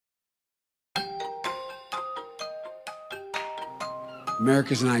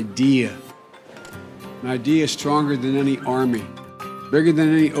America's an idea. An idea stronger than any army, bigger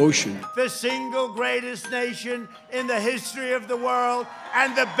than any ocean. The single greatest nation in the history of the world,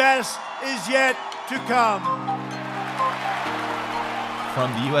 and the best is yet to come.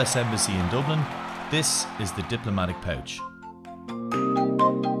 From the US Embassy in Dublin, this is the Diplomatic Pouch.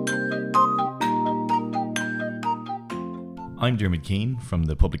 I'm Dermot Keane from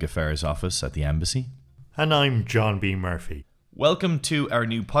the Public Affairs Office at the Embassy. And I'm John B. Murphy. Welcome to our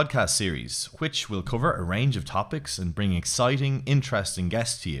new podcast series, which will cover a range of topics and bring exciting, interesting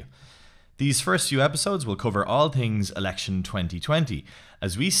guests to you. These first few episodes will cover all things election 2020,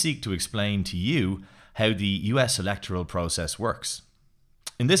 as we seek to explain to you how the US electoral process works.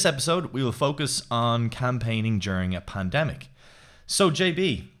 In this episode, we will focus on campaigning during a pandemic. So,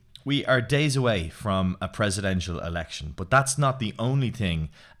 JB, we are days away from a presidential election, but that's not the only thing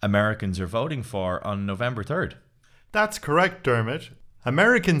Americans are voting for on November 3rd. That's correct, Dermot.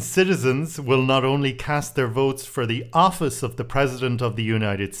 American citizens will not only cast their votes for the office of the President of the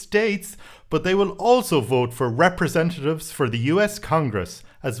United States, but they will also vote for representatives for the US Congress,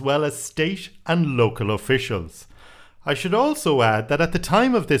 as well as state and local officials. I should also add that at the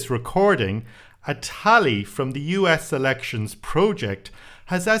time of this recording, a tally from the US Elections Project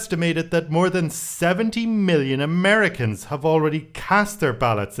has estimated that more than 70 million Americans have already cast their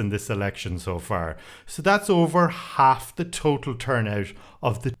ballots in this election so far. So that's over half the total turnout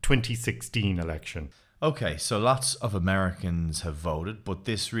of the 2016 election. Okay, so lots of Americans have voted, but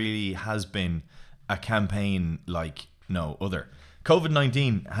this really has been a campaign like no other.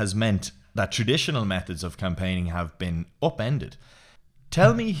 COVID-19 has meant that traditional methods of campaigning have been upended.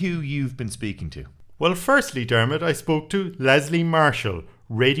 Tell me who you've been speaking to. Well, firstly, Dermot, I spoke to Leslie Marshall,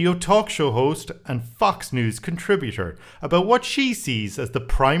 radio talk show host and Fox News contributor, about what she sees as the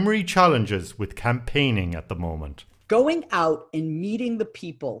primary challenges with campaigning at the moment. Going out and meeting the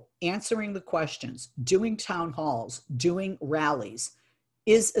people, answering the questions, doing town halls, doing rallies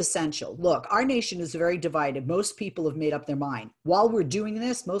is essential. Look, our nation is very divided. Most people have made up their mind. While we're doing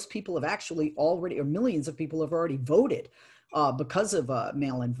this, most people have actually already, or millions of people have already voted because of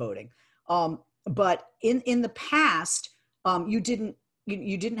mail-in voting. But in the past, you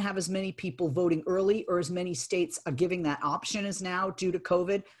didn't have as many people voting early, or as many states are giving that option as now due to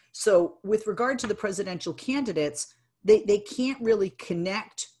COVID. So with regard to the presidential candidates, they can't really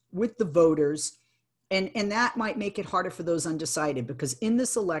connect with the voters. And that might make it harder for those undecided, because in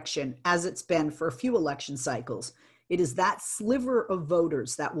this election, as it's been for a few election cycles, it is that sliver of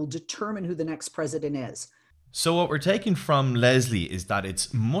voters that will determine who the next president is. So what we're taking from Leslie is that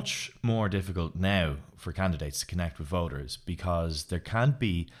it's much more difficult now for candidates to connect with voters because there can't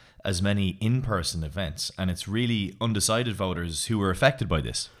be as many in-person events, and it's really undecided voters who are affected by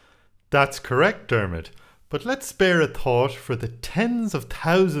this. That's correct, Dermot. But let's spare a thought for the tens of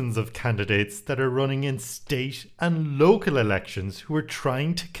thousands of candidates that are running in state and local elections who are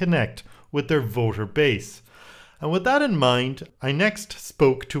trying to connect with their voter base. And with that in mind, I next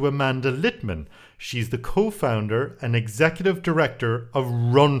spoke to Amanda Littman. She's the co-founder and executive director of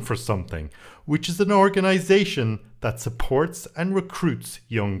Run for Something, which is an organisation that supports and recruits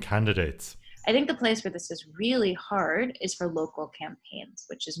young candidates. I think the place where this is really hard is for local campaigns,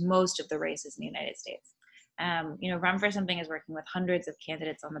 which is most of the races in the United States. Run for Something is working with hundreds of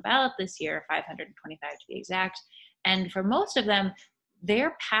candidates on the ballot this year, 525 to be exact. And for most of them,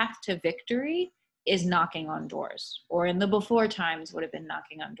 their path to victory is knocking on doors, or in the before times would have been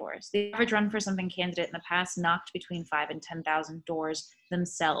knocking on doors. The average Run for Something candidate in the past knocked between 5,000 and 10,000 doors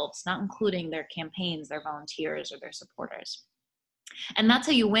themselves, not including their campaigns, their volunteers, or their supporters. And that's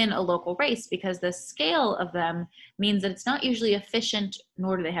how you win a local race, because the scale of them means that it's not usually efficient,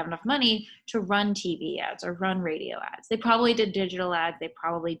 nor do they have enough money to run TV ads or run radio ads. They probably did digital ads. They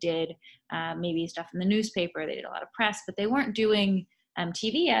probably did maybe stuff in the newspaper. They did a lot of press, but they weren't doing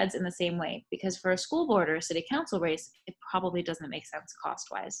TV ads in the same way, because for a school board or a city council race, it probably doesn't make sense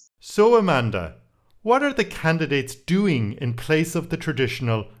cost-wise. So, Amanda, what are the candidates doing in place of the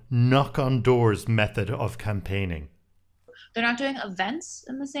traditional knock-on-doors method of campaigning? They're not doing events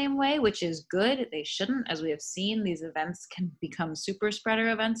in the same way, which is good. They shouldn't. As we have seen, these events can become super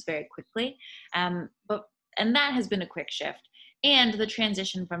spreader events very quickly. And that has been a quick shift. And the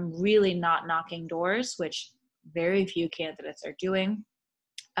transition from really not knocking doors, which very few candidates are doing,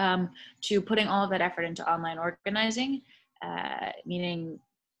 to putting all of that effort into online organizing, meaning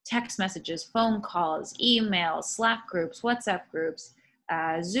text messages, phone calls, emails, Slack groups, WhatsApp groups,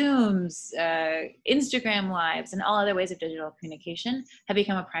 Zooms, Instagram Lives, and all other ways of digital communication have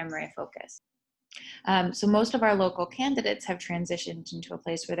become a primary focus. So most of our local candidates have transitioned into a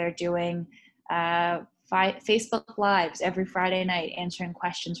place where they're doing Facebook Lives every Friday night answering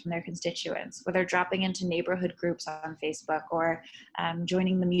questions from their constituents, whether dropping into neighborhood groups on Facebook or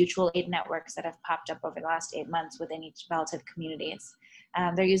joining the mutual aid networks that have popped up over the last 8 months within each relative communities.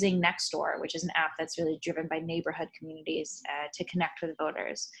 They're using Nextdoor, which is an app that's really driven by neighborhood communities to connect with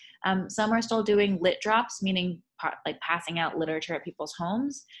voters. Some are still doing lit drops, meaning like passing out literature at people's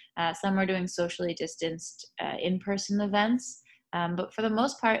homes. Some are doing socially distanced in-person events. But for the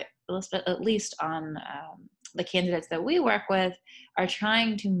most part, at least on the candidates that we work with, are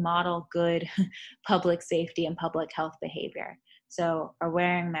trying to model good public safety and public health behavior. So are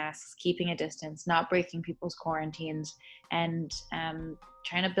wearing masks, keeping a distance, not breaking people's quarantines, and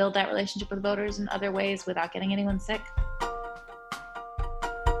trying to build that relationship with voters in other ways without getting anyone sick.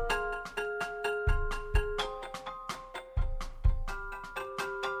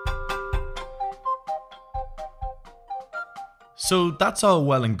 So that's all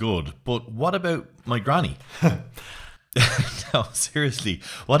well and good, but what about my granny? No, seriously,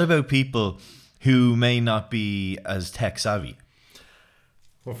 what about people who may not be as tech savvy?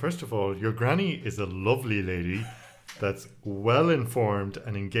 Well, first of all, your granny is a lovely lady that's well informed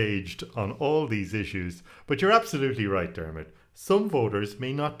and engaged on all these issues. But you're absolutely right, Dermot. Some voters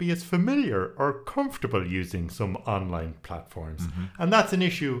may not be as familiar or comfortable using some online platforms. And that's an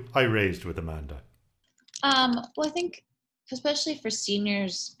issue I raised with Amanda. Well, I think especially for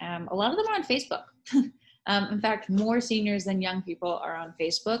seniors, a lot of them are on Facebook. In fact, more seniors than young people are on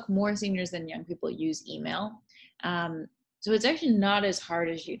Facebook. More seniors than young people use email. So it's actually not as hard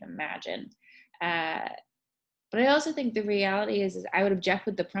as you'd imagine. But I also think the reality is I would object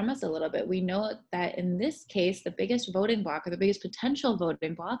with the premise a little bit. We know that in this case, the biggest voting bloc, or the biggest potential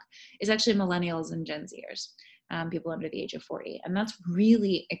voting bloc, is actually millennials and Gen Zers, people under the age of 40. And that's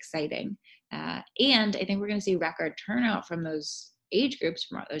really exciting. And I think we're going to see record turnout from those age groups,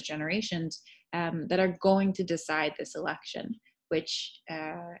 from those generations, that are going to decide this election, which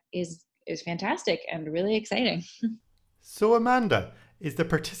is fantastic and really exciting. So Amanda, is the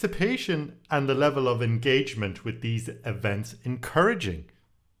participation and the level of engagement with these events encouraging?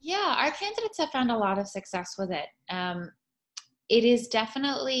 Yeah, our candidates have found a lot of success with it. It is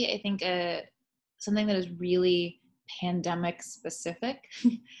definitely, I think, something that is really pandemic specific.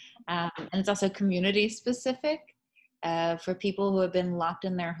 And it's also community specific. For people who have been locked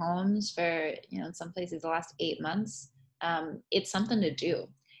in their homes for, in some places the last 8 months, it's something to do.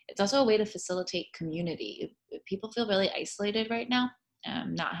 It's also a way to facilitate community. People feel really isolated right now,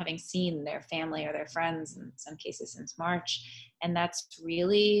 not having seen their family or their friends in some cases since March, and that's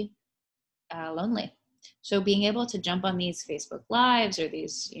really lonely. So being able to jump on these Facebook Lives or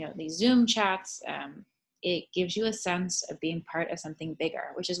these Zoom chats, it gives you a sense of being part of something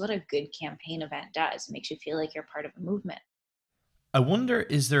bigger, which is what a good campaign event does. It makes you feel like you're part of a movement. I wonder,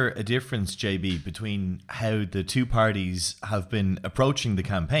 is there a difference, JB, between how the two parties have been approaching the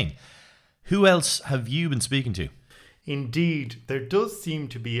campaign? Who else have you been speaking to? Indeed, there does seem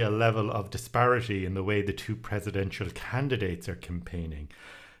to be a level of disparity in the way the two presidential candidates are campaigning.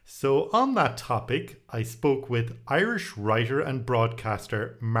 So on that topic, I spoke with Irish writer and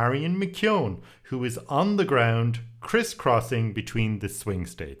broadcaster Marion McKeown, who is on the ground crisscrossing between the swing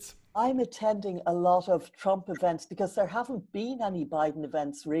states. I'm attending a lot of Trump events because there haven't been any Biden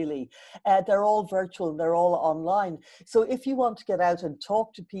events really. They're all virtual and they're all online. So if you want to get out and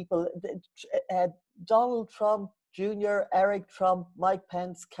talk to people, Donald Trump Jr., Eric Trump, Mike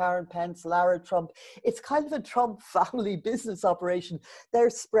Pence, Karen Pence, Lara Trump. It's kind of a Trump family business operation. They're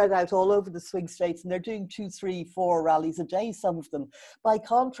spread out all over the swing states and they're doing 2, 3, 4 rallies a day, some of them. By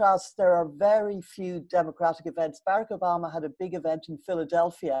contrast, there are very few Democratic events. Barack Obama had a big event in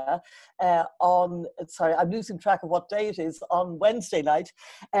Philadelphia I'm losing track of what day it is, on Wednesday night.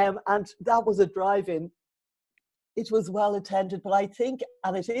 And that was a drive-in. It was well attended, but I think,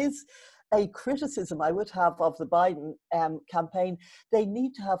 and it is a criticism I would have of the Biden campaign, they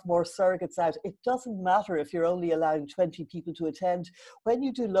need to have more surrogates out. It doesn't matter if you're only allowing 20 people to attend. When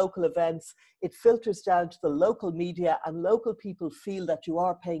you do local events, it filters down to the local media and local people feel that you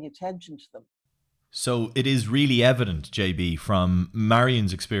are paying attention to them. So it is really evident, JB, from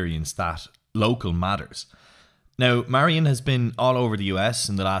Marion's experience that local matters. Now, Marion has been all over the US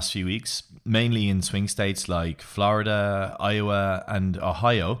in the last few weeks, mainly in swing states like Florida, Iowa, and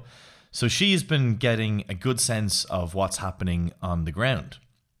Ohio. So she's been getting a good sense of what's happening on the ground.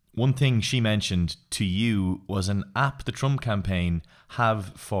 One thing she mentioned to you was an app the Trump campaign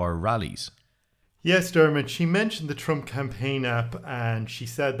have for rallies. Yes, Dermot, she mentioned the Trump campaign app and she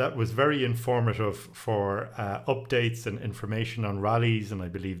said that was very informative for updates and information on rallies, and I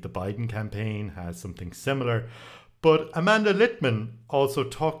believe the Biden campaign has something similar. But Amanda Littman also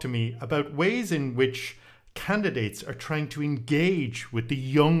talked to me about ways in which candidates are trying to engage with the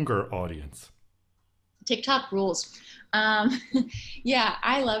younger audience. TikTok rules. Yeah,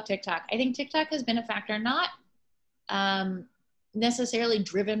 I love TikTok. I think TikTok has been a factor, not necessarily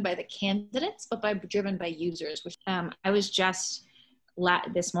driven by the candidates, but driven by users. Which I was just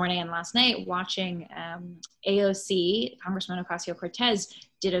this morning and last night watching AOC, Congressman Ocasio-Cortez,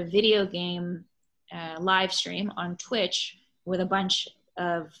 did a video game live stream on Twitch with a bunch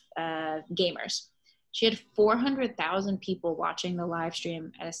of gamers. She had 400,000 people watching the live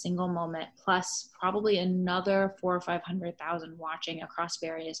stream at a single moment, plus probably another 400,000 or 500,000 watching across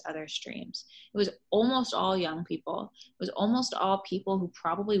various other streams. It was almost all young people. It was almost all people who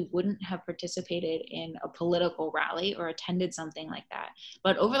probably wouldn't have participated in a political rally or attended something like that.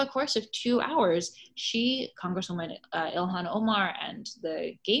 But over the course of 2 hours, Congresswoman Ilhan Omar, and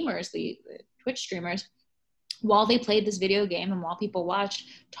the gamers, the Twitch streamers, while they played this video game and while people watched,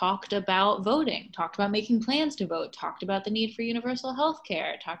 talked about voting, talked about making plans to vote, talked about the need for universal health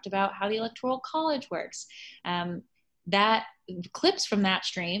care, talked about how the Electoral College works. That clips from that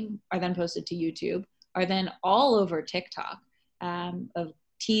stream are then posted to YouTube, are then all over TikTok, of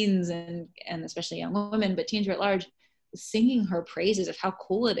teens and especially young women, but teens at large, singing her praises of how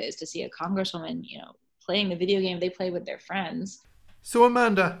cool it is to see a congresswoman, playing the video game they play with their friends. So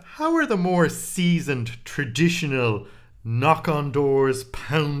Amanda, how are the more seasoned, traditional, knock on doors,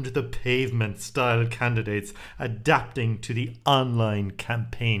 pound the pavement style candidates adapting to the online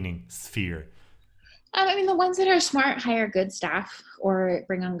campaigning sphere? The ones that are smart hire good staff or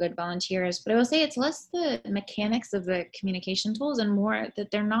bring on good volunteers. But I will say it's less the mechanics of the communication tools and more that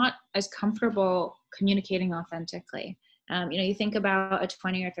they're not as comfortable communicating authentically. You think about a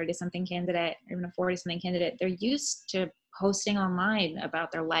 20 or 30-something candidate, or even a 40-something candidate, they're used to posting online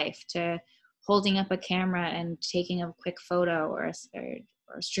about their life, to holding up a camera and taking a quick photo or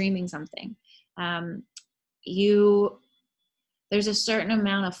streaming something. There's a certain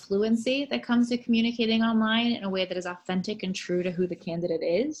amount of fluency that comes to communicating online in a way that is authentic and true to who the candidate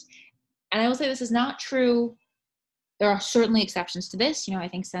is. And I will say this is not true. There are certainly exceptions to this. I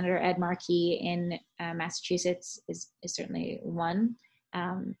think Senator Ed Markey in Massachusetts is certainly one.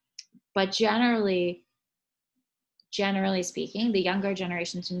 But generally speaking, the younger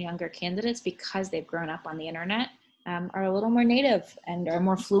generations and younger candidates, because they've grown up on the internet, are a little more native and are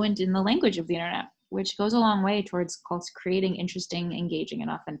more fluent in the language of the internet, which goes a long way towards creating interesting, engaging, and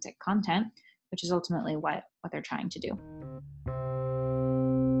authentic content, which is ultimately what they're trying to do.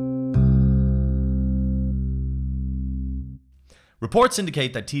 Reports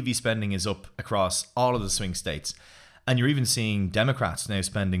indicate that TV spending is up across all of the swing states, and you're even seeing Democrats now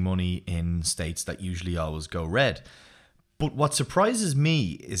spending money in states that usually always go red. But what surprises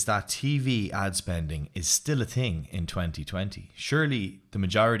me is that TV ad spending is still a thing in 2020. Surely the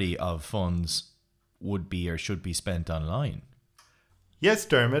majority of funds would be or should be spent online. Yes,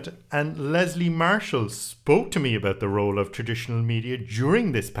 Dermot, and Leslie Marshall spoke to me about the role of traditional media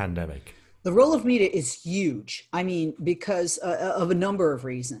during this pandemic. The role of media is huge. Because of a number of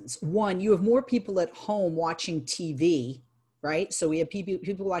reasons. One, you have more people at home watching TV, right? So we had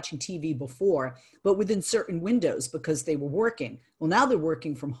people watching TV before, but within certain windows because they were working. Well, now they're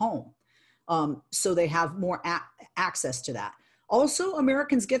working from home. So they have more access to that. Also,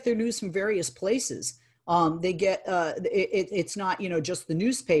 Americans get their news from various places. They get, it's not, just the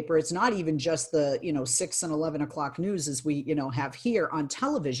newspaper. It's not even just the, 6 and 11 o'clock news as we, have here on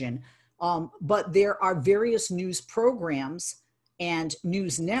television. But there are various news programs and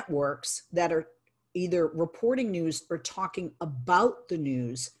news networks that are either reporting news or talking about the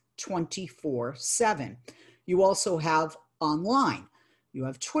news 24/7. You also have online. You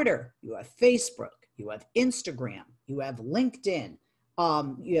have Twitter, you have Facebook, you have Instagram, you have LinkedIn,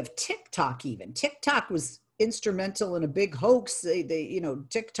 you have TikTok even. TikTok was instrumental in a big hoax.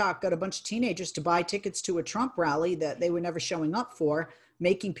 TikTok got a bunch of teenagers to buy tickets to a Trump rally that they were never showing up for,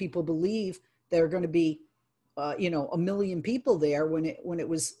 making people believe there are going to be, 1 million people there when it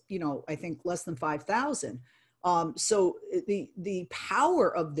was, I think less than 5,000. So the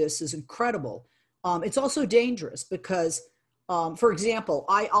power of this is incredible. It's also dangerous because, for example,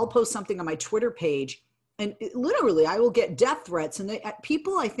 I'll post something on my Twitter page and literally I will get death threats, and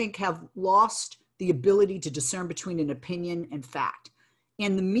people I think have lost the ability to discern between an opinion and fact.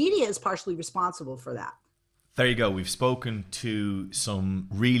 And the media is partially responsible for that. There you go. We've spoken to some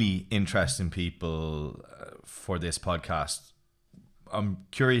really interesting people for this podcast. I'm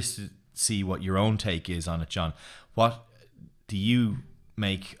curious to see what your own take is on it, John. What do you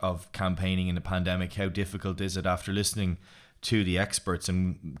make of campaigning in the pandemic? How difficult is it after listening to the experts?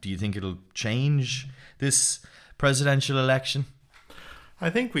 And do you think it'll change this presidential election? I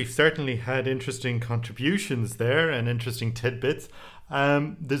think we've certainly had interesting contributions there and interesting tidbits.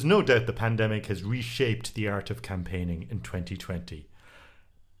 There's no doubt the pandemic has reshaped the art of campaigning in 2020.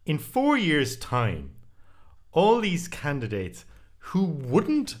 In 4 years' time, all these candidates who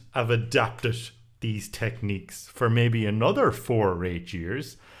wouldn't have adapted these techniques for maybe another 4 or 8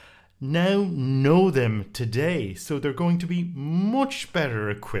 years now know them today. So they're going to be much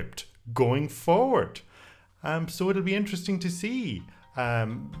better equipped going forward. So it'll be interesting to see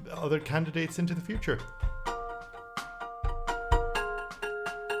other candidates into the future.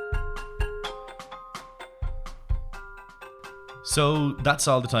 So that's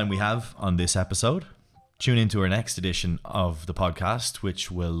all the time we have on this episode. Tune into our next edition of the podcast,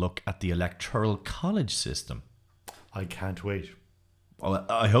 which will look at the Electoral College system. I can't wait. Well,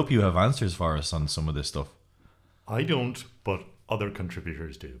 I hope you have answers for us on some of this stuff. I don't, but other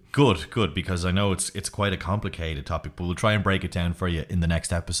contributors do. Good, because I know it's quite a complicated topic, but we'll try and break it down for you in the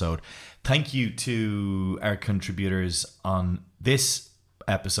next episode. Thank you to our contributors on this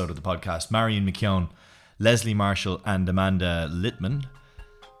episode of the podcast, Marion McKeown, Leslie Marshall and Amanda Littman.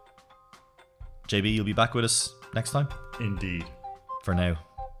 JB, you'll be back with us next time? Indeed. For now,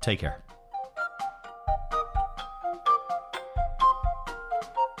 take care.